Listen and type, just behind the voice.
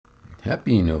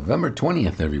Happy November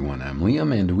 20th, everyone. I'm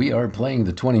Liam, and we are playing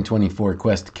the 2024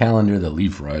 quest calendar, The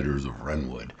Leaf Riders of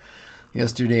Wrenwood.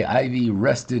 Yesterday, Ivy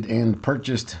rested and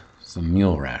purchased some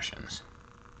mule rations.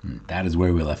 That is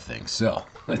where we left things. So,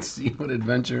 let's see what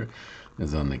adventure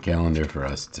is on the calendar for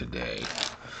us today.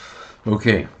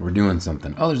 Okay, we're doing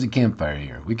something. Oh, there's a campfire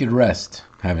here. We could rest,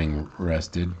 having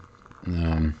rested.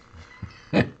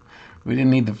 We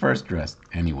didn't need the first rest.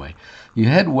 Anyway, you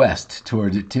head west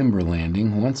towards Timber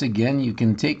Landing. Once again, you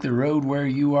can take the road where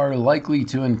you are likely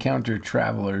to encounter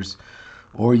travelers,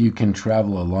 or you can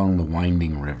travel along the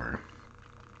winding river.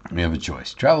 We have a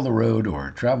choice. Travel the road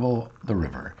or travel the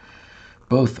river.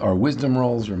 Both are wisdom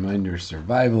rolls. Reminder,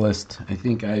 survivalist. I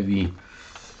think Ivy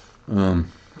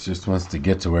just wants to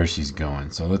get to where she's going.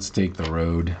 So let's take the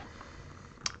road.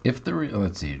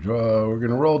 Let's see. We're going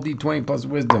to roll D20 plus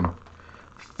wisdom.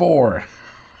 4.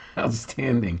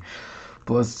 Outstanding.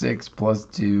 Plus 6 plus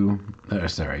 2.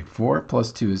 4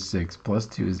 plus 2 is 6. Plus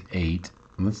 2 is 8.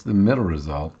 And that's the middle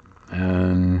result.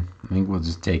 And I think we'll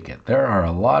just take it. There are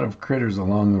a lot of critters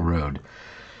along the road.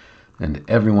 And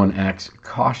everyone acts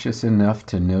cautious enough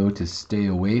to know to stay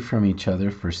away from each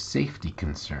other for safety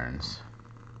concerns.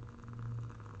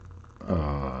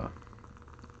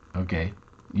 Okay.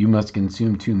 You must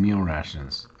consume 2 meal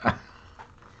rations.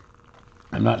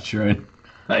 I'm not sure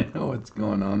I know what's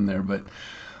going on there, but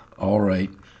all right.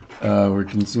 We're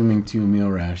consuming 2 meal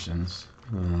rations.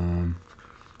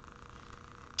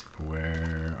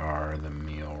 Where are the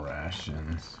meal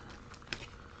rations?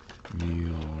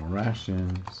 Meal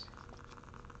rations.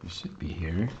 It should be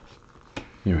here.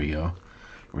 Here we go.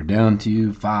 We're down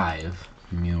to 5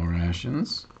 meal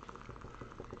rations.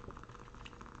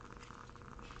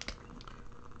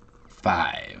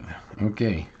 5.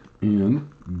 Okay. And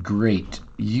great.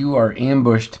 You are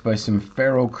ambushed by some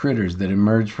feral critters that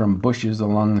emerge from bushes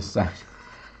along the side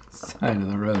of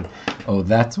the road. Oh,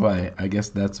 that's why. I guess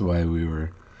that's why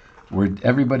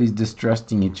everybody's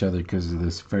distrusting each other because of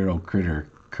this feral critter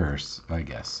curse, I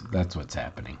guess. That's what's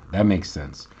happening. That makes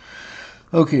sense.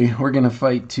 Okay, we're going to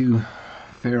fight 2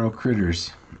 feral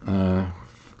critters.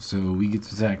 So we get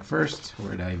to attack first.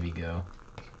 Where'd Ivy go?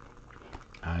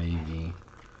 Ivy.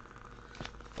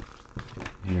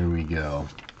 Here we go.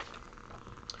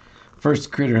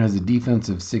 First critter has a defense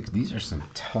of 6. These are some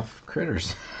tough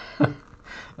critters.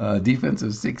 Defense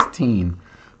of 16.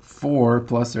 4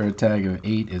 plus our attack of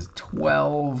 8 is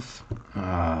 12.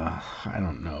 I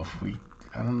don't know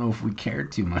if we care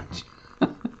too much.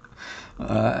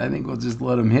 I think we'll just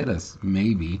let him hit us,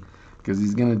 maybe, because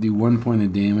he's gonna do 1 point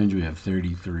of damage. We have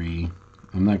 33.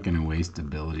 I'm not gonna waste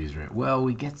abilities, right? Well,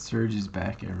 we get surges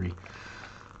back every.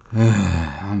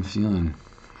 I'm feeling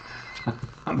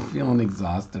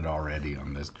exhausted already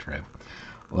on this trip.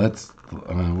 What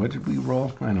did we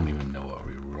roll? I don't even know what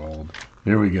we rolled.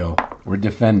 Here we go. We're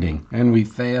defending, and we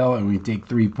fail, and we take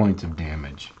 3 points of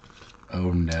damage.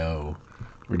 Oh no.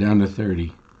 We're down to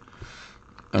 30.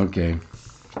 Okay.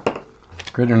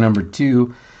 Critter number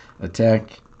 2,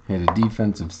 attack, had a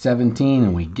defense of 17,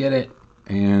 and we get it.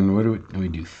 And what do we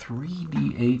do?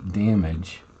 3d8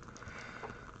 damage.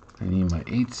 I need my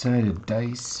 8-sided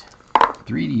dice.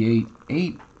 3d8.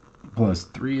 8 plus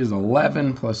 3 is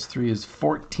 11. Plus 3 is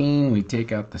 14. We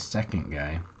take out the second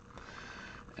guy.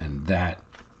 And that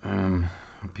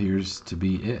appears to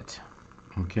be it.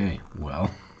 Okay, well,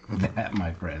 that,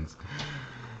 my friends,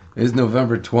 is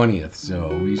November 20th.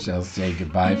 So we shall say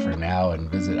goodbye for now and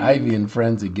visit Ivy and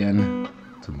friends again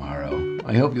tomorrow.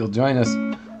 I hope you'll join us.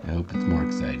 I hope it's more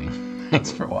exciting.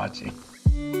 Thanks for watching.